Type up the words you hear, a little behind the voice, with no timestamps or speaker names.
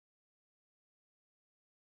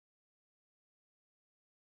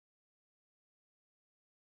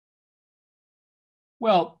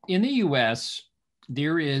Well, in the US,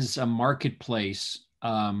 there is a marketplace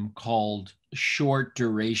called short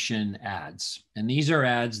duration ads. And these are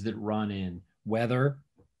ads that run in weather,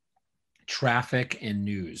 traffic, and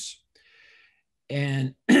news.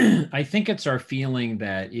 And I think it's our feeling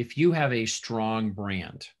that if you have a strong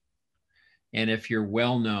brand and if you're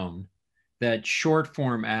well known, that short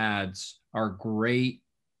form ads are great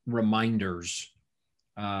reminders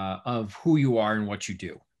of who you are and what you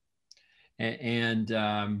do.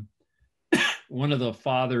 And one of the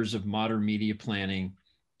fathers of modern media planning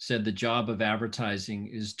said the job of advertising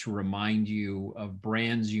is to remind you of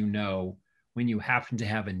brands you know when you happen to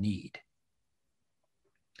have a need.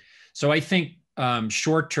 So I think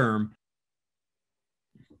short-term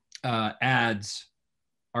ads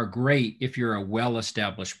are great if you're a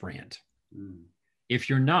well-established brand. Mm. If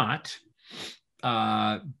you're not,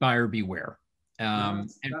 buyer beware.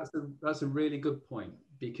 That's a really good point,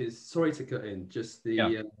 because, sorry to cut in, just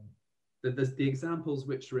the examples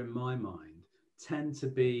which are in my mind tend to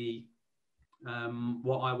be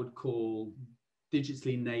what I would call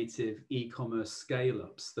digitally native e-commerce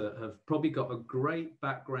scale-ups that have probably got a great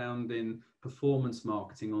background in performance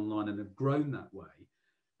marketing online and have grown that way.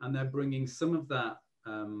 And they're bringing some of that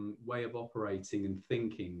way of operating and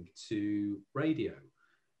thinking to radio.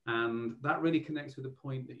 And that really connects with the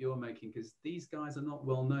point that you're making, because these guys are not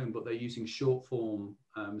well known, but they're using short form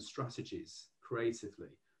strategies creatively.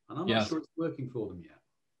 And I'm not sure it's working for them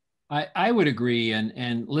yet. I would agree.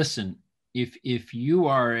 And listen, if you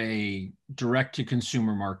are a direct to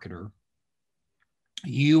consumer marketer,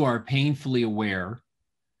 you are painfully aware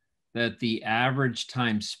that the average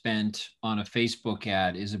time spent on a Facebook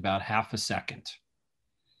ad is about half a second.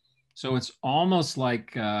 So it's almost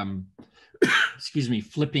like, excuse me,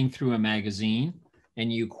 flipping through a magazine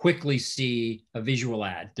and you quickly see a visual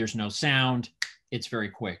ad. There's no sound. It's very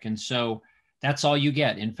quick. And so that's all you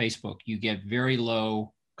get in Facebook. You get very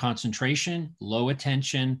low concentration, low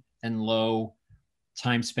attention, and low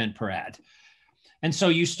time spent per ad. And so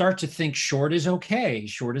you start to think short is okay.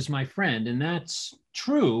 Short is my friend. And that's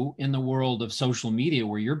true in the world of social media,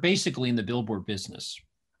 where you're basically in the billboard business.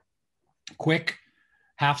 Quick,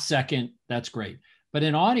 half second, that's great. But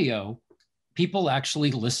in audio, people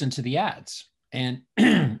actually listen to the ads. And,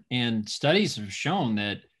 and studies have shown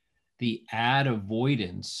that the ad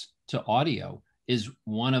avoidance to audio is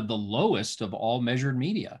one of the lowest of all measured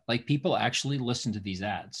media. Like, people actually listen to these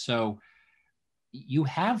ads. So you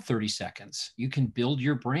have 30 seconds. You can build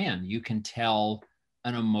your brand. You can tell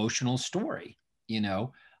an emotional story. You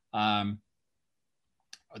know,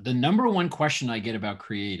 the number one question I get about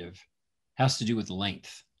creative has to do with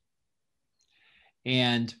length.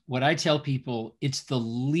 And what I tell people, it's the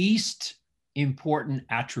least important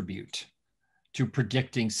attribute to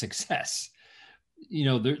predicting success. You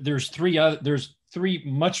know, there's three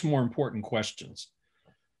much more important questions.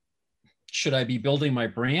 Should I be building my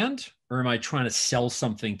brand, or am I trying to sell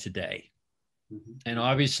something today? Mm-hmm. And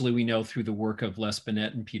obviously we know through the work of Les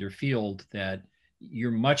Binet and Peter Field that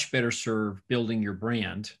you're much better served building your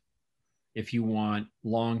brand if you want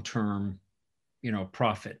long-term, you know,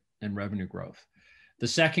 profit and revenue growth. The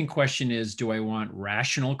second question is, do I want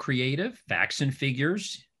rational creative, facts and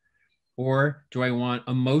figures, or do I want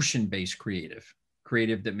emotion-based creative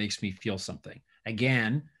that makes me feel something?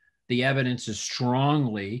 Again, the evidence is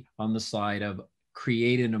strongly on the side of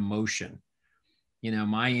create an emotion. You know,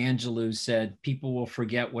 Maya Angelou said, people will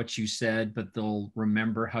forget what you said, but they'll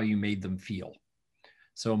remember how you made them feel.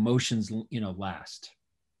 So emotions, you know, last.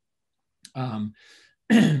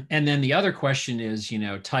 And then the other question is, you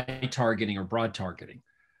know, tight targeting or broad targeting.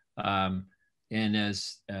 And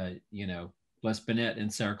as, you know, Les Binet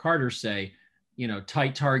and Sarah Carter say, you know,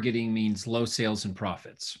 tight targeting means low sales and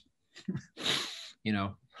profits. You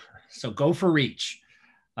know, so go for reach.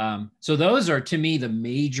 So those are, to me, the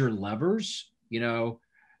major levers. You know,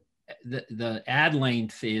 the ad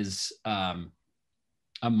length is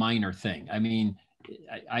a minor thing. I mean,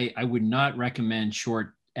 I would not recommend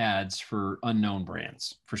short ads for unknown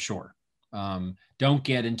brands, for sure. Don't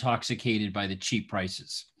get intoxicated by the cheap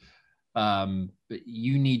prices. But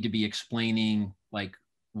you need to be explaining like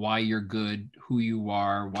why you're good, who you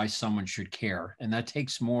are, why someone should care. And that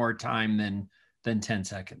takes more time than 10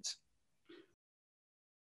 seconds.